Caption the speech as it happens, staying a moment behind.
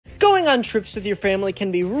Going on trips with your family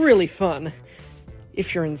can be really fun,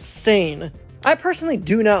 if you're insane. I personally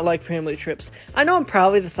do not like family trips. I know I'm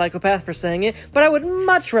probably the psychopath for saying it, but I would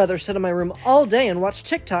much rather sit in my room all day and watch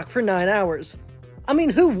TikTok for 9 hours. I mean,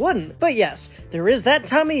 who wouldn't? But yes, there is that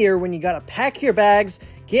time of year when you gotta pack your bags,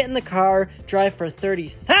 get in the car, drive for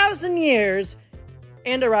 30,000 years,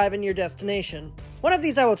 and arrive in your destination. One of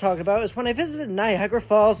these I will talk about is when I visited Niagara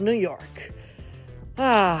Falls, New York.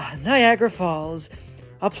 Ah, Niagara Falls.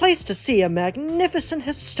 A place to see a magnificent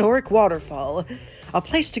historic waterfall. A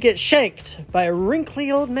place to get shanked by a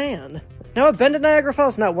wrinkly old man. Now, I've been to Niagara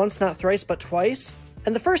Falls not once, not thrice, but twice.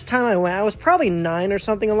 And the first time I went, I was probably 9 or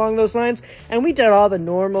something along those lines, and we did all the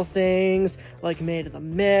normal things, like Maid of the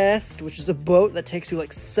Mist, which is a boat that takes you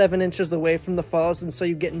like 7 inches away from the falls, and so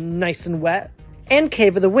you get nice and wet. And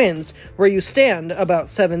Cave of the Winds, where you stand about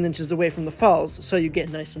 7 inches away from the falls, so you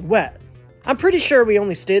get nice and wet. I'm pretty sure we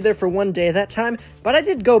only stayed there for 1 day that time, but I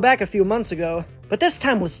did go back a few months ago. But this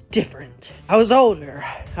time was different. I was older,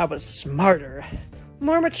 I was smarter,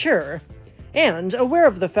 more mature, and aware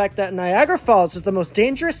of the fact that Niagara Falls is the most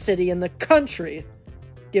dangerous city in the country,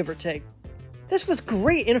 give or take. This was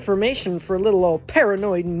great information for little old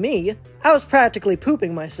paranoid me. I was practically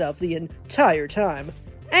pooping myself the entire time.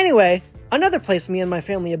 Anyway, another place me and my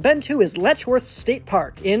family have been to is Letchworth State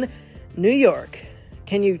Park in New York.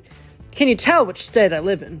 Can you tell which state I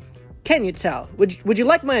live in? Can you tell? Would you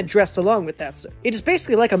like my address along with that, sir? It is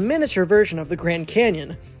basically like a miniature version of the Grand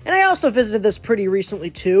Canyon. And I also visited this pretty recently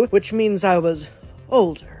too, which means I was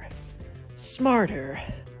older, smarter,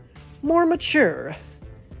 more mature.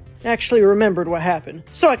 Actually remembered what happened,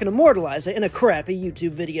 so I can immortalize it in a crappy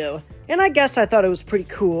YouTube video. And I guess I thought it was pretty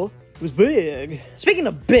cool. It was big. Speaking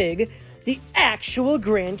of big, the actual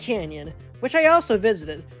Grand Canyon, which I also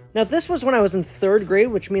visited. Now, this was when I was in 3rd grade,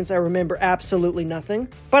 which means I remember absolutely nothing.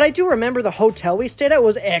 But I do remember the hotel we stayed at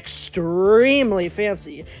was extremely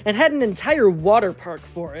fancy and had an entire water park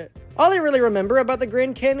for it. All I really remember about the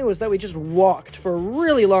Grand Canyon was that we just walked for a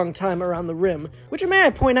really long time around the rim, which, may I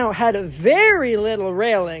point out, had very little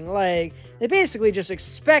railing. Like, they basically just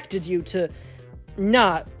expected you to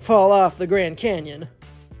not fall off the Grand Canyon.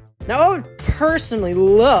 Now, I would personally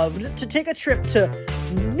loved to take a trip to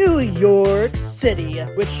New York City,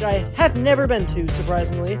 which I have never been to,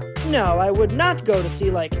 surprisingly. No, I would not go to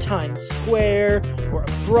see, like, Times Square, or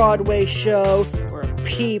a Broadway show, or a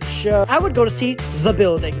Peep show. I would go to see the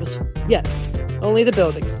buildings. Yes, only the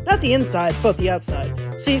buildings. Not the inside, but the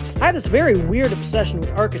outside. See, I have this very weird obsession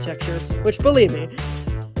with architecture, which, believe me,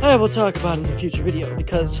 I will talk about in a future video,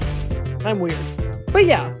 because I'm weird. But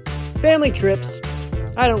yeah, family trips.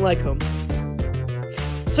 I don't like them.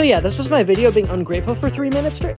 So yeah, this was my video being ungrateful for 3 minutes straight.